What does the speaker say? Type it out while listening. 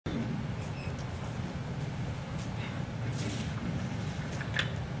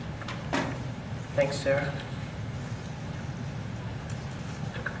Thanks, Sarah.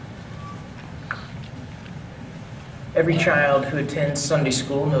 Every child who attends Sunday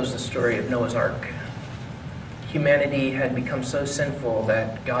school knows the story of Noah's Ark. Humanity had become so sinful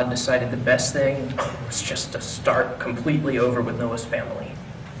that God decided the best thing was just to start completely over with Noah's family.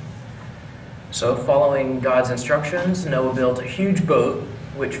 So, following God's instructions, Noah built a huge boat,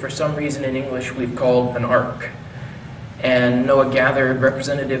 which for some reason in English we've called an ark. And Noah gathered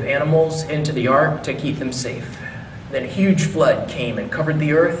representative animals into the ark to keep them safe. Then a huge flood came and covered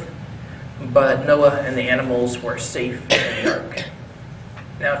the earth, but Noah and the animals were safe in the ark.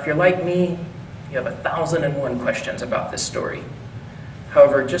 Now, if you're like me, you have 1,001 questions about this story.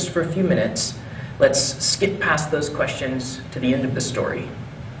 However, just for a few minutes, let's skip past those questions to the end of the story.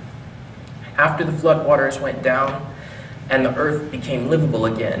 After the flood waters went down and the earth became livable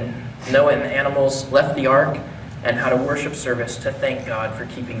again, Noah and the animals left the ark and had a worship service to thank God for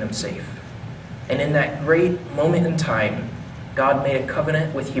keeping them safe. And in that great moment in time, God made a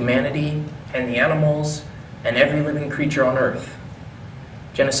covenant with humanity and the animals and every living creature on earth.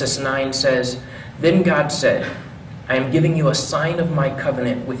 Genesis 9 says, "Then God said, I am giving you a sign of my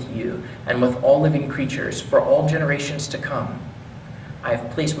covenant with you and with all living creatures for all generations to come. I have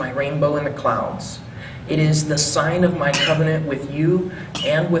placed my rainbow in the clouds. It is the sign of my covenant with you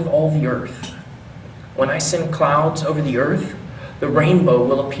and with all the earth. When I send clouds over the earth, the rainbow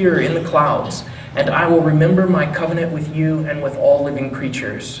will appear in the clouds, and I will remember my covenant with you and with all living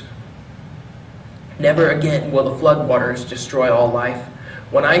creatures. Never again will the flood waters destroy all life.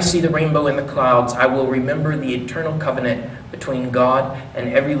 When I see the rainbow in the clouds, I will remember the eternal covenant between God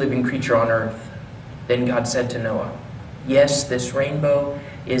and every living creature on earth." Then God said to Noah, "Yes, this rainbow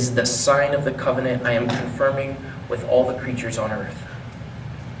is the sign of the covenant I am confirming with all the creatures on earth."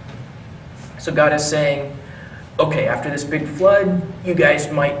 So God is saying, okay, after this big flood, you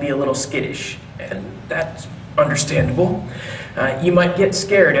guys might be a little skittish, and that's understandable. You might get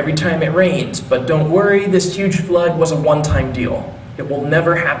scared every time it rains, but don't worry, this huge flood was a one-time deal. It will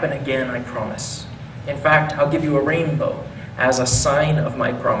never happen again, I promise. In fact, I'll give you a rainbow as a sign of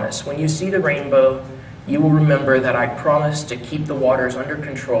my promise. When you see the rainbow, you will remember that I promised to keep the waters under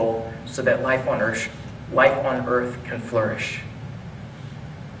control so that life on earth can flourish.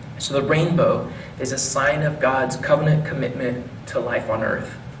 So the rainbow is a sign of God's covenant commitment to life on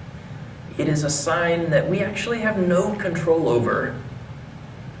earth. It is a sign that we actually have no control over,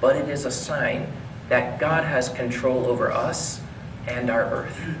 but it is a sign that God has control over us and our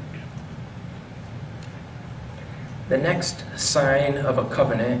earth. The next sign of a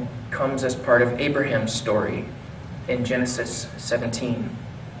covenant comes as part of Abraham's story in Genesis 17.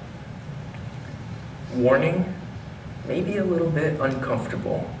 Warning, maybe a little bit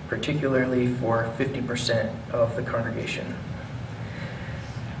uncomfortable, particularly for 50% of the congregation.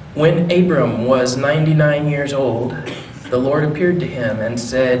 When Abram was 99 years old, the Lord appeared to him and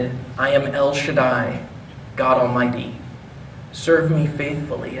said, "I am El Shaddai, God Almighty. Serve me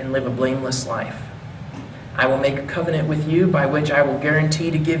faithfully and live a blameless life. I will make a covenant with you by which I will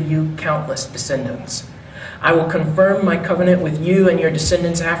guarantee to give you countless descendants. I will confirm my covenant with you and your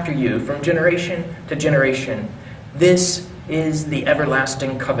descendants after you from generation to generation. This is the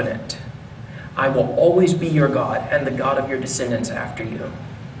everlasting covenant. I will always be your God and the God of your descendants after you.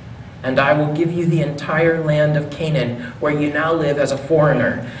 And I will give you the entire land of Canaan, where you now live as a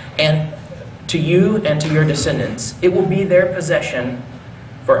foreigner, and to you and to your descendants. It will be their possession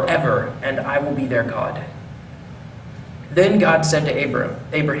forever, and I will be their God." Then God said to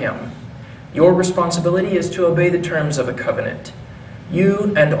Abraham, "Your responsibility is to obey the terms of the covenant.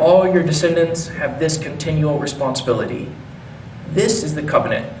 You and all your descendants have this continual responsibility. This is the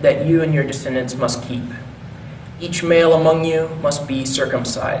covenant that you and your descendants must keep. Each male among you must be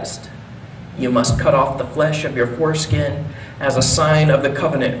circumcised. You must cut off the flesh of your foreskin as a sign of the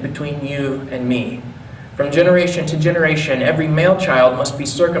covenant between you and me. From generation to generation, every male child must be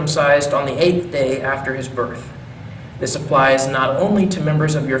circumcised on the 8th day after his birth. This applies not only to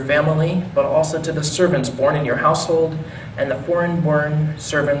members of your family, but also to the servants born in your household and the foreign-born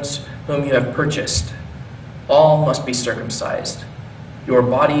servants whom you have purchased. All must be circumcised. Your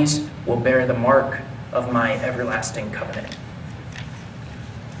bodies will bear the mark of my everlasting covenant."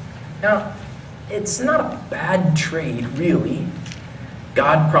 Now, it's not a bad trade, really.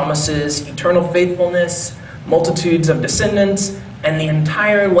 God promises eternal faithfulness, multitudes of descendants, and the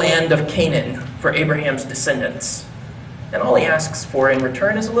entire land of Canaan for Abraham's descendants. And all he asks for in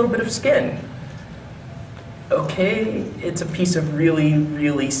return is a little bit of skin. Okay, it's a piece of really,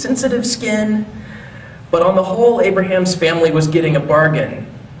 really sensitive skin, but on the whole, Abraham's family was getting a bargain.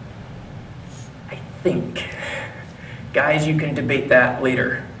 I think. Guys, you can debate that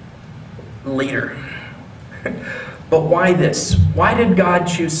later. later. But why this? Why did God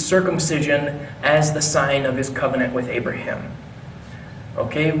choose circumcision as the sign of his covenant with Abraham?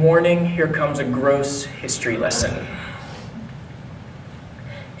 Okay, warning, here comes a gross history lesson.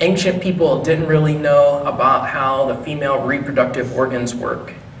 Ancient people didn't really know about how the female reproductive organs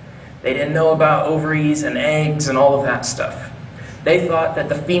work. They didn't know about ovaries and eggs and all of that stuff. They thought that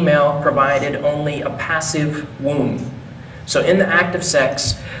the female provided only a passive womb. So in the act of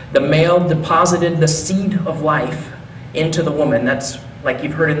sex, the male deposited the seed of life into the woman. That's like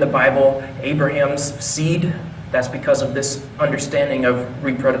you've heard in the Bible, Abraham's seed. That's because of this understanding of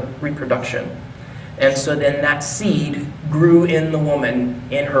reproduction. And so then that seed grew in the woman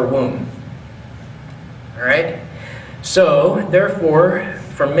in her womb. All right? So, therefore,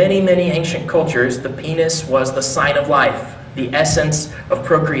 for many, many ancient cultures, the penis was the sign of life, the essence of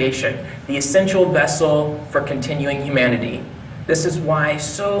procreation, the essential vessel for continuing humanity. This is why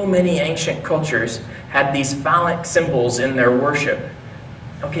so many ancient cultures had these phallic symbols in their worship.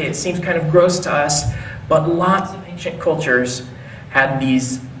 Okay, it seems kind of gross to us, but lots of ancient cultures had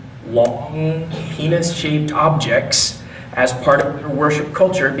these long, penis-shaped objects as part of their worship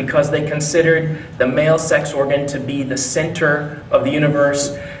culture because they considered the male sex organ to be the center of the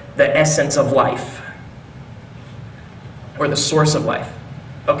universe, the essence of life, or the source of life.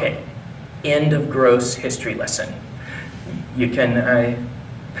 Okay, end of gross history lesson. You can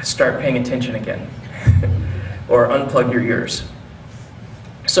start paying attention again, or unplug your ears.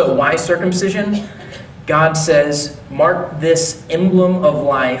 So why circumcision? God says, mark this emblem of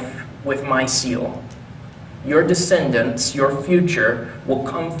life with my seal. Your descendants, your future, will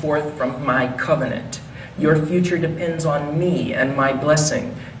come forth from my covenant. Your future depends on me and my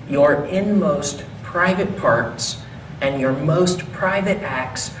blessing. Your inmost private parts and your most private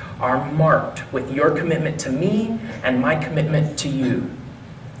acts are marked with your commitment to me and my commitment to you.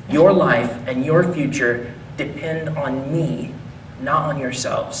 Your life and your future depend on me, not on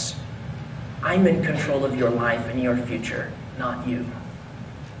yourselves. I'm in control of your life and your future, not you.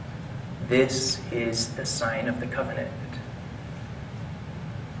 This is the sign of the covenant.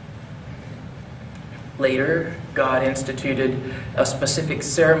 Later, God instituted a specific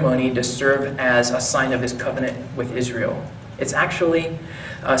ceremony to serve as a sign of his covenant with Israel. It's actually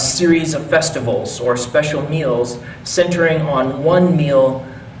a series of festivals or special meals centering on one meal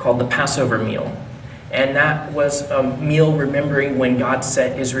called the Passover meal. And that was a meal remembering when God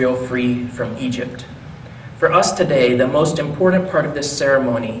set Israel free from Egypt. For us today, the most important part of this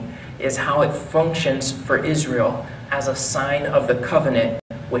ceremony is how it functions for Israel as a sign of the covenant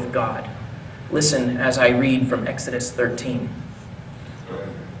with God. Listen as I read from Exodus 13.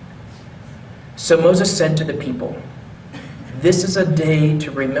 So Moses said to the people, "This is a day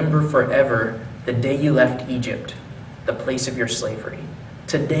to remember forever the day you left Egypt, the place of your slavery.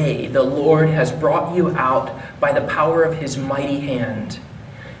 Today, the Lord has brought you out by the power of his mighty hand.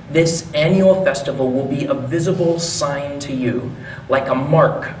 This annual festival will be a visible sign to you, like a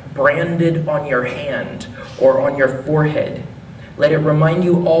mark branded on your hand or on your forehead. Let it remind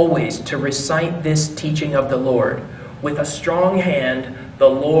you always to recite this teaching of the Lord. With a strong hand, the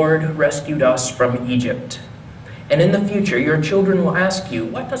Lord rescued us from Egypt. And in the future, your children will ask you,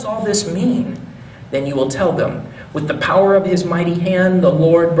 'What does all this mean?' Then you will tell them, 'With the power of his mighty hand, the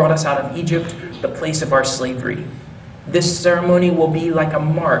Lord brought us out of Egypt, the place of our slavery.' This ceremony will be like a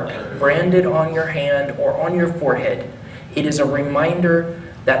mark branded on your hand or on your forehead. It is a reminder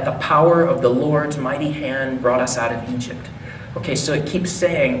that the power of the Lord's mighty hand brought us out of Egypt." Okay, so it keeps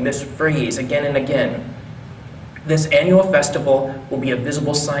saying this phrase again and again. This annual festival will be a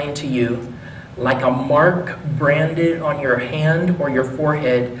visible sign to you, like a mark branded on your hand or your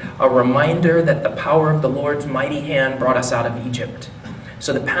forehead, a reminder that the power of the Lord's mighty hand brought us out of Egypt.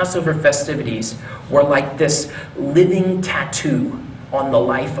 So the Passover festivities were like this living tattoo on the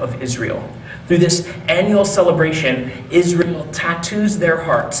life of Israel. Through this annual celebration, Israel tattoos their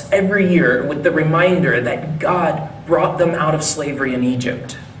hearts every year with the reminder that God brought them out of slavery in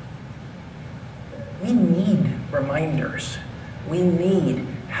Egypt. We need reminders. We need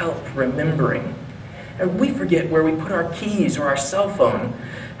help remembering. And we forget where we put our keys or our cell phone.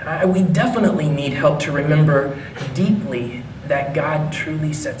 We definitely need help to remember deeply that God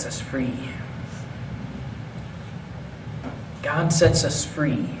truly sets us free. God sets us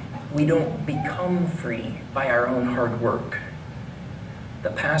free. We don't become free by our own hard work. The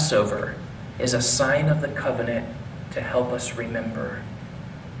Passover is a sign of the covenant to help us remember.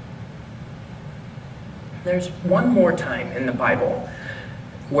 There's one more time in the Bible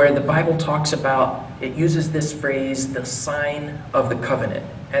where the Bible talks about, it uses this phrase, the sign of the covenant,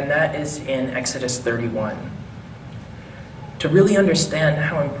 and that is in Exodus 31. To really understand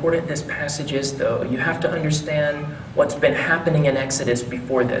how important this passage is, though, you have to understand what's been happening in Exodus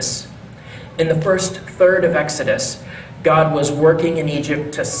before this. In the first third of Exodus, God was working in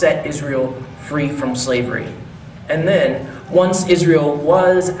Egypt to set Israel free from slavery. And then, once Israel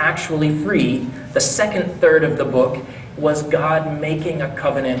was actually free, the second third of the book was God making a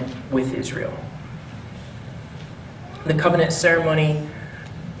covenant with Israel. The covenant ceremony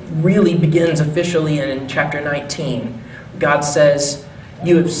really begins officially in chapter 19. God says,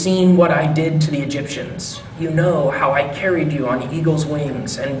 "You have seen what I did to the Egyptians. You know how I carried you on eagle's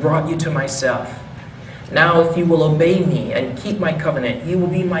wings and brought you to myself. Now if you will obey me and keep my covenant, you will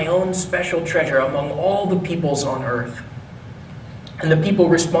be my own special treasure among all the peoples on earth." And the people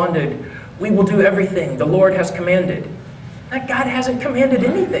responded, "We will do everything the Lord has commanded." That God hasn't commanded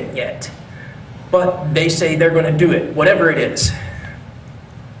anything yet. But they say they're going to do it, whatever it is.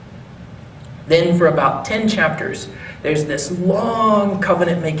 Then for about 10 chapters, there's this long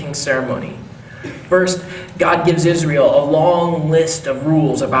covenant-making ceremony. First, God gives Israel a long list of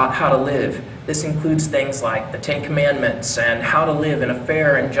rules about how to live. This includes things like the 10 Commandments and how to live in a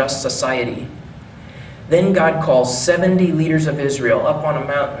fair and just society. Then God calls 70 leaders of Israel up on a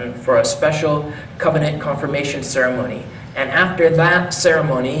mountain for a special covenant confirmation ceremony. And after that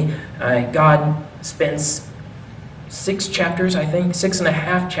ceremony, God spends 6 chapters, I think,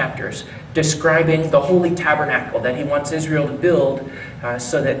 6.5 chapters, describing the holy tabernacle that he wants Israel to build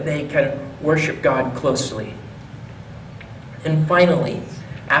so that they can worship God closely. And finally,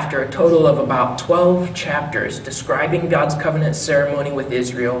 after a total of about 12 chapters describing God's covenant ceremony with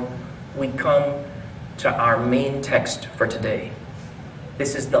Israel, we come to our main text for today.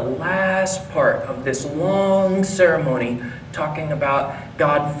 This is the last part of this long ceremony talking about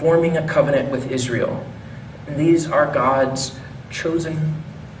God forming a covenant with Israel. And these are God's chosen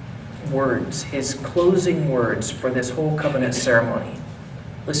words, his closing words for this whole covenant ceremony.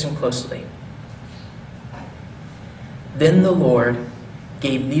 Listen closely. Then the Lord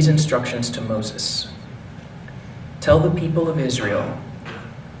gave these instructions to Moses. "Tell the people of Israel,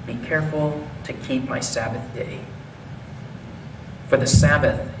 be careful to keep my Sabbath day. For the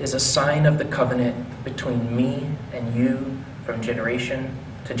Sabbath is a sign of the covenant between me and you from generation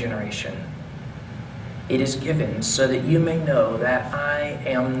to generation. It is given so that you may know that I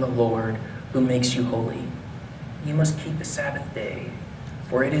am the Lord who makes you holy. You must keep the Sabbath day,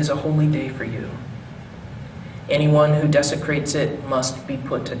 for it is a holy day for you. Anyone who desecrates it must be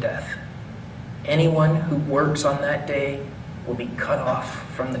put to death. Anyone who works on that day will be cut off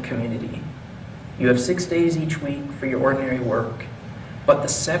from the community. You have 6 days each week for your ordinary work, but the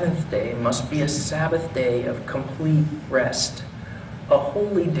 7th day must be a Sabbath day of complete rest, a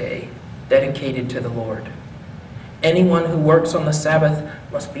holy day dedicated to the Lord. Anyone who works on the Sabbath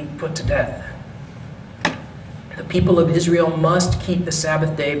must be put to death. The people of Israel must keep the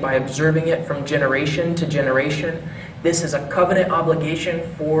Sabbath day by observing it from generation to generation. This is a covenant obligation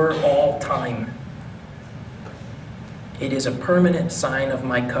for all time. It is a permanent sign of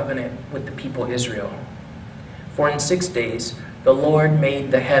my covenant with the people of Israel. For in 6 days the Lord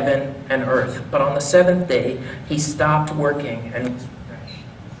made the heaven and earth, but on the 7th day he stopped working and was refreshed.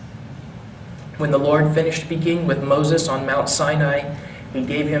 When the Lord finished speaking with Moses on Mount Sinai, he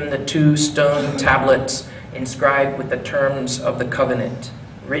gave him the 2 stone tablets inscribed with the terms of the covenant,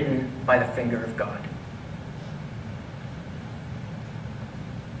 written by the finger of God.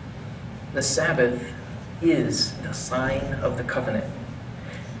 The Sabbath is the sign of the covenant.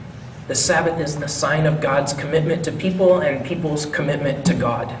 The Sabbath is the sign of God's commitment to people and people's commitment to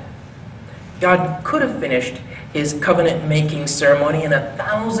God. God could have finished his covenant-making ceremony in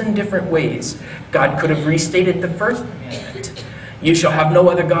 1,000 different ways. God could have restated the first commandment, "You shall have no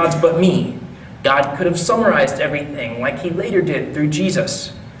other gods but me." God could have summarized everything like he later did through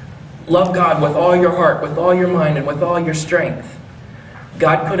Jesus. Love God with all your heart, with all your mind, and with all your strength.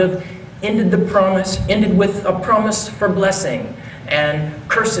 God could have ended with a promise for blessing and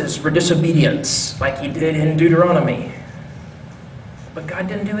curses for disobedience, like he did in Deuteronomy. But God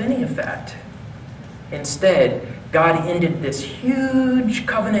didn't do any of that. Instead, God ended this huge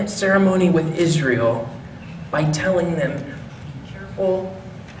covenant ceremony with Israel by telling them, "Be careful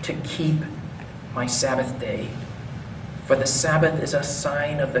to keep my Sabbath day, for the Sabbath is a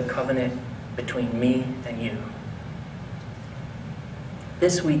sign of the covenant between me and you."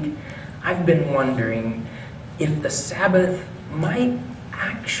 This week, I've been wondering if the Sabbath might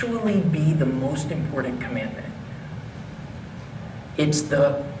actually be the most important commandment. It's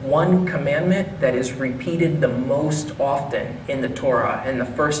the one commandment that is repeated the most often in the Torah, in the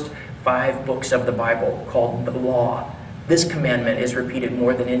first 5 books of the Bible, called the Law. This commandment is repeated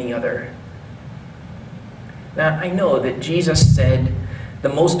more than any other. Now, I know that Jesus said the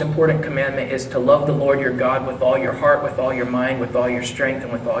most important commandment is to love the Lord your God with all your heart, with all your mind, with all your strength,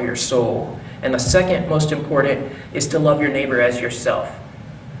 and with all your soul. And the second most important is to love your neighbor as yourself.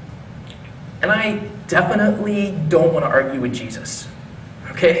 And I definitely don't want to argue with Jesus.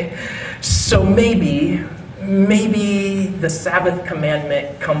 Okay? So maybe the Sabbath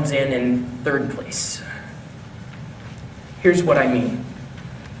commandment comes in third place. Here's what I mean.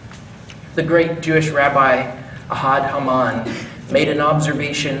 The great Jewish rabbi Ahad Haman made an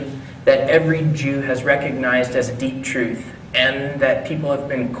observation that every Jew has recognized as a deep truth and that people have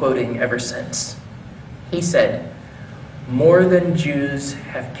been quoting ever since. He said, "More than Jews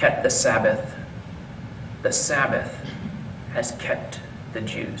have kept the Sabbath has kept the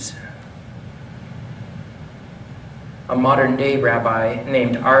Jews." A modern-day rabbi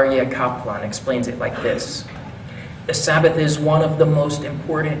named Aryeh Kaplan explains it like this. The Sabbath is one of the most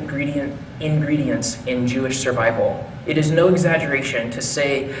important ingredients in Jewish survival. It is no exaggeration to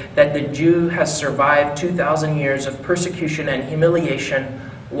say that the Jew has survived 2,000 years of persecution and humiliation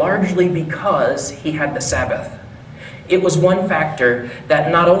largely because he had the Sabbath. It was one factor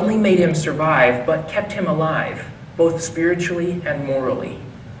that not only made him survive, but kept him alive, both spiritually and morally.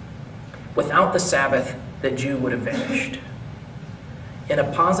 Without the Sabbath, the Jew would have vanished. In a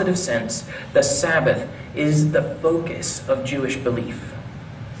positive sense, the Sabbath is the focus of Jewish belief.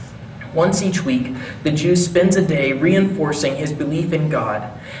 Once each week, the Jew spends a day reinforcing his belief in God,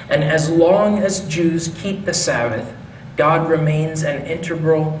 and as long as Jews keep the Sabbath, God remains an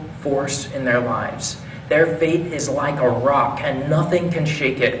integral force in their lives. Their faith is like a rock, and nothing can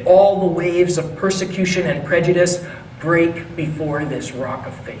shake it. All the waves of persecution and prejudice break before this rock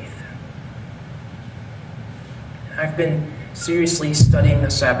of faith. I've been seriously studying the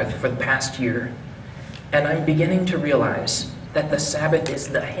Sabbath for the past year, and I'm beginning to realize that the Sabbath is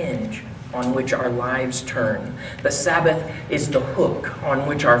the hinge on which our lives turn. The Sabbath is the hook on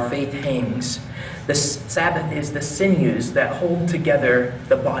which our faith hangs. The Sabbath is the sinews that hold together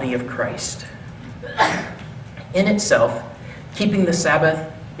the body of Christ. In itself, keeping the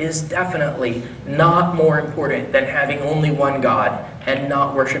Sabbath is definitely not more important than having only one God and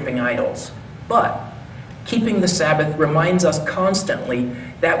not worshiping idols. But keeping the Sabbath reminds us constantly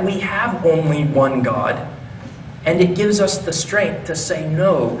that we have only one God, and it gives us the strength to say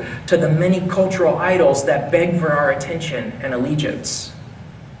no to the many cultural idols that beg for our attention and allegiance.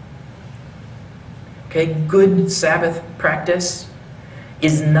 Okay, good Sabbath practice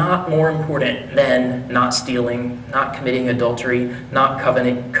is not more important than not stealing, not committing adultery, not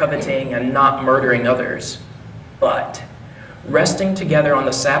coveting, and not murdering others. But resting together on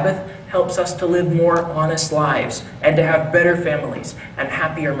the Sabbath helps us to live more honest lives and to have better families and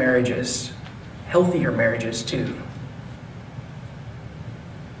happier marriages, healthier marriages too.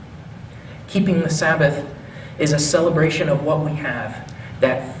 Keeping the Sabbath is a celebration of what we have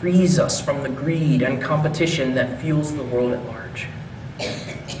that frees us from the greed and competition that fuels the world at large.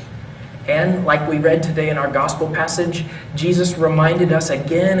 And like we read today in our gospel passage, Jesus reminded us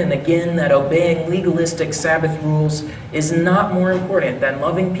again and again that obeying legalistic Sabbath rules is not more important than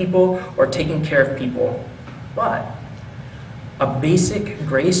loving people or taking care of people. But a basic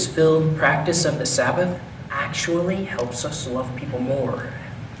grace-filled practice of the Sabbath actually helps us love people more.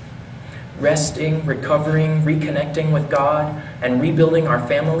 Resting, recovering, reconnecting with God, and rebuilding our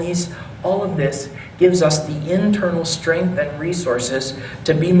families, all of this gives us the internal strength and resources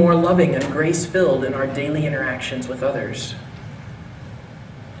to be more loving and grace-filled in our daily interactions with others.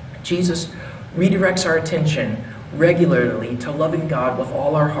 Jesus redirects our attention regularly to loving God with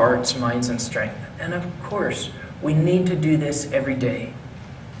all our hearts, minds, and strength. And of course, we need to do this every day.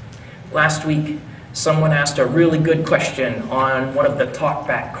 Last week, someone asked a really good question on one of the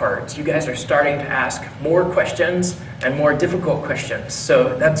talkback cards. You guys are starting to ask more questions and more difficult questions,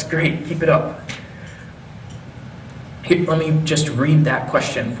 so that's great. Keep it up. Here, let me just read that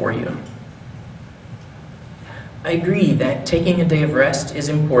question for you. I agree that taking a day of rest is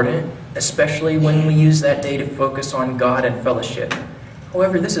important, especially when we use that day to focus on God and fellowship.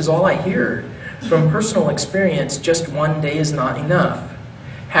 However, this is all I hear. From personal experience, just one day is not enough.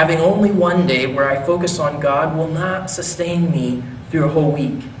 Having only one day where I focus on God will not sustain me through a whole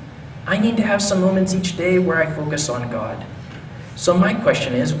week. I need to have some moments each day where I focus on God. So my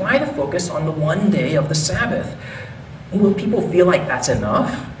question is, why the focus on the one day of the Sabbath? Will people feel like that's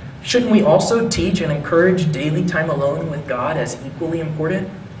enough? Shouldn't we also teach and encourage daily time alone with God as equally important?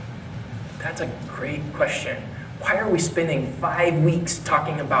 That's a great question. Why are we spending 5 weeks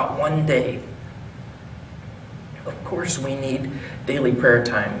talking about one day? Of course we need daily prayer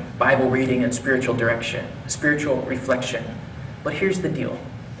time, Bible reading, and spiritual direction, spiritual reflection. But here's the deal.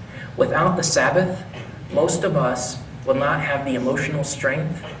 Without the Sabbath, most of us will not have the emotional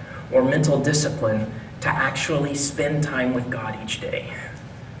strength or mental discipline to actually spend time with God each day.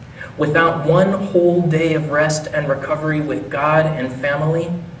 Without one whole day of rest and recovery with God and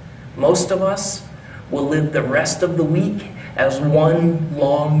family, most of us will live the rest of the week as one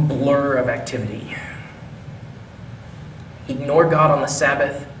long blur of activity. Ignore God on the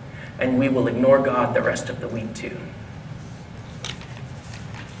Sabbath, and we will ignore God the rest of the week too.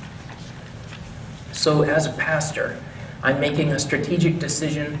 So as a pastor, I'm making a strategic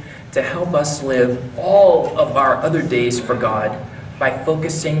decision to help us live all of our other days for God by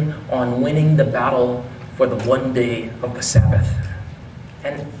focusing on winning the battle for the one day of the Sabbath.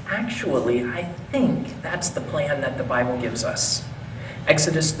 And actually, I think that's the plan that the Bible gives us.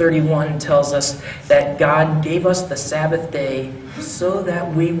 Exodus 31 tells us that God gave us the Sabbath day so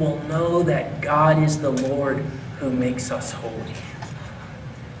that we will know that God is the Lord who makes us holy.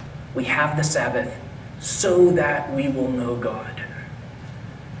 We have the Sabbath so that we will know God.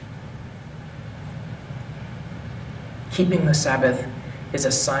 Keeping the Sabbath is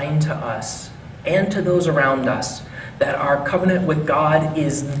a sign to us and to those around us that our covenant with God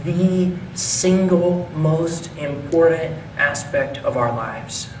is the single most important aspect of our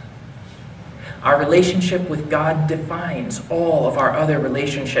lives. Our relationship with God defines all of our other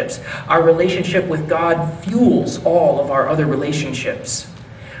relationships. Our relationship with God fuels all of our other relationships.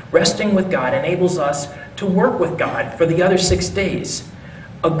 Resting with God enables us to work with God for the other 6 days.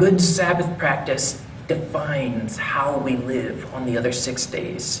 A good Sabbath practice defines how we live on the other 6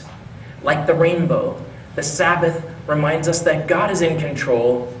 days. Like the rainbow, the Sabbath reminds us that God is in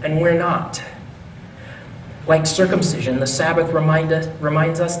control and we're not. Like circumcision, the Sabbath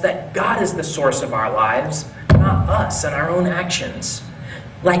reminds us that God is the source of our lives, not us and our own actions.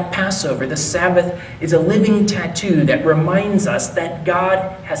 Like Passover, the Sabbath is a living tattoo that reminds us that God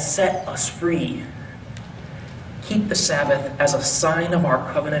has set us free. Keep the Sabbath as a sign of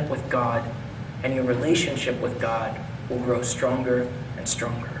our covenant with God, and your relationship with God will grow stronger and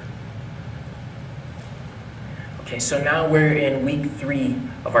stronger. Okay, so now we're in week 3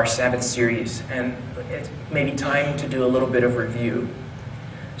 of our Sabbath series, and it may be time to do a little bit of review.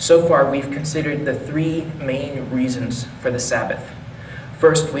 So far, we've considered the 3 main reasons for the Sabbath.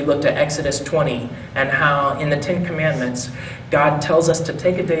 First, we looked at Exodus 20 and how in the 10 Commandments, God tells us to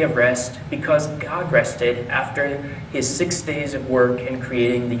take a day of rest because God rested after his 6 days of work in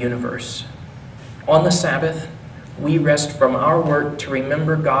creating the universe. On the Sabbath, we rest from our work to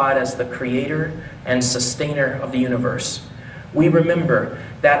remember God as the creator and sustainer of the universe. We remember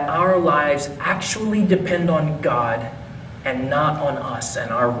that our lives actually depend on God and not on us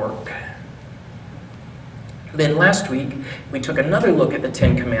and our work. Then last week, we took another look at the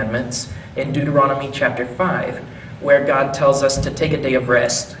 10 Commandments in Deuteronomy chapter 5, where God tells us to take a day of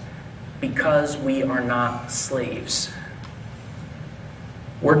rest because we are not slaves.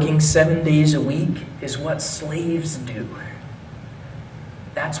 Working 7 days a week is what slaves do.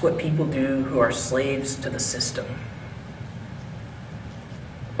 That's what people do who are slaves to the system.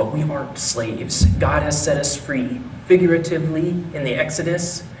 But we aren't slaves. God has set us free, figuratively in the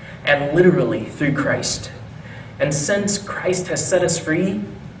Exodus and literally through Christ. And since Christ has set us free,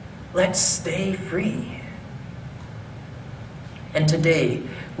 let's stay free. And today,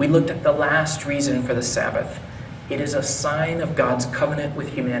 we looked at the last reason for the Sabbath. It is a sign of God's covenant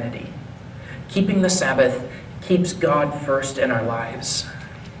with humanity. Keeping the Sabbath keeps God first in our lives.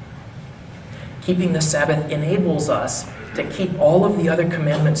 Keeping the Sabbath enables us to keep all of the other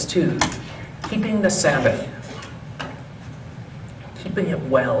commandments too. Keeping the Sabbath, keeping it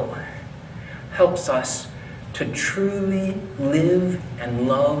well, helps us to truly live and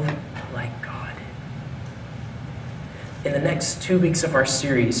love like God. In the next 2 weeks of our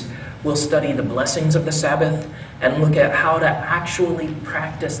series, we'll study the blessings of the Sabbath and look at how to actually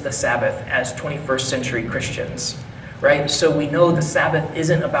practice the Sabbath as 21st century Christians. Right? So we know the Sabbath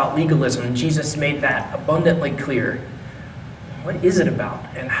isn't about legalism. Jesus made that abundantly clear. What is it about,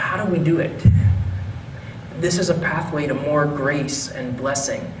 and how do we do it? This is a pathway to more grace and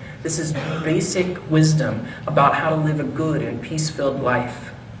blessing. This is basic wisdom about how to live a good and peace-filled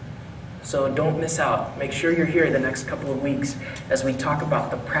life. So don't miss out. Make sure you're here the next couple of weeks as we talk about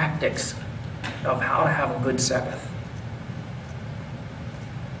the practice of how to have a good Sabbath.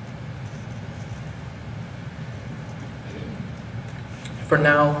 For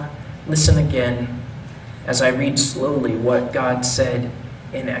now, listen again as I read slowly what God said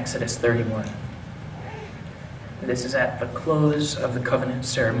in Exodus 31. This is at the close of the covenant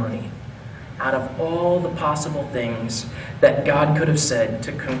ceremony. Out of all the possible things that God could have said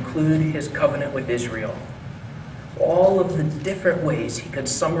to conclude his covenant with Israel, all of the different ways he could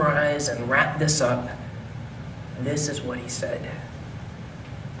summarize and wrap this up, this is what he said.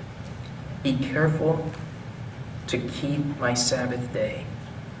 Be careful to keep my Sabbath day.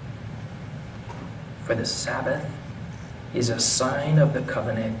 For the Sabbath is a sign of the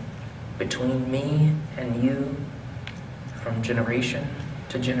covenant between me and you from generation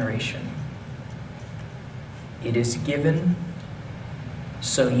to generation. It is given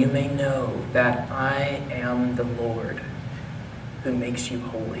so you may know that I am the Lord who makes you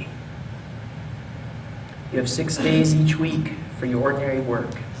holy. You have 6 days each week for your ordinary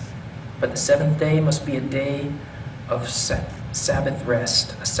work, but the seventh day must be a day of Sabbath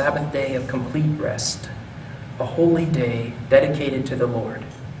rest, a Sabbath day of complete rest, a holy day dedicated to the Lord.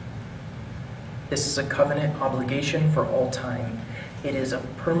 This is a covenant obligation for all time. It is a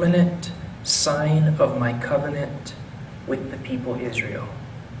permanent sign of my covenant with the people Israel.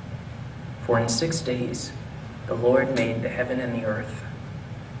 For in 6 days the Lord made the heaven and the earth,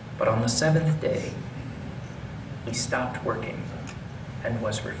 but on the seventh day he stopped working and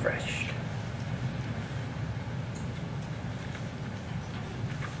was refreshed.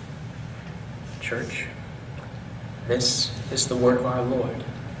 Church, this is the word of our Lord.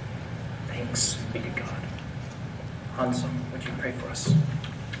 Thanks be to God. Hansel, would you pray for us?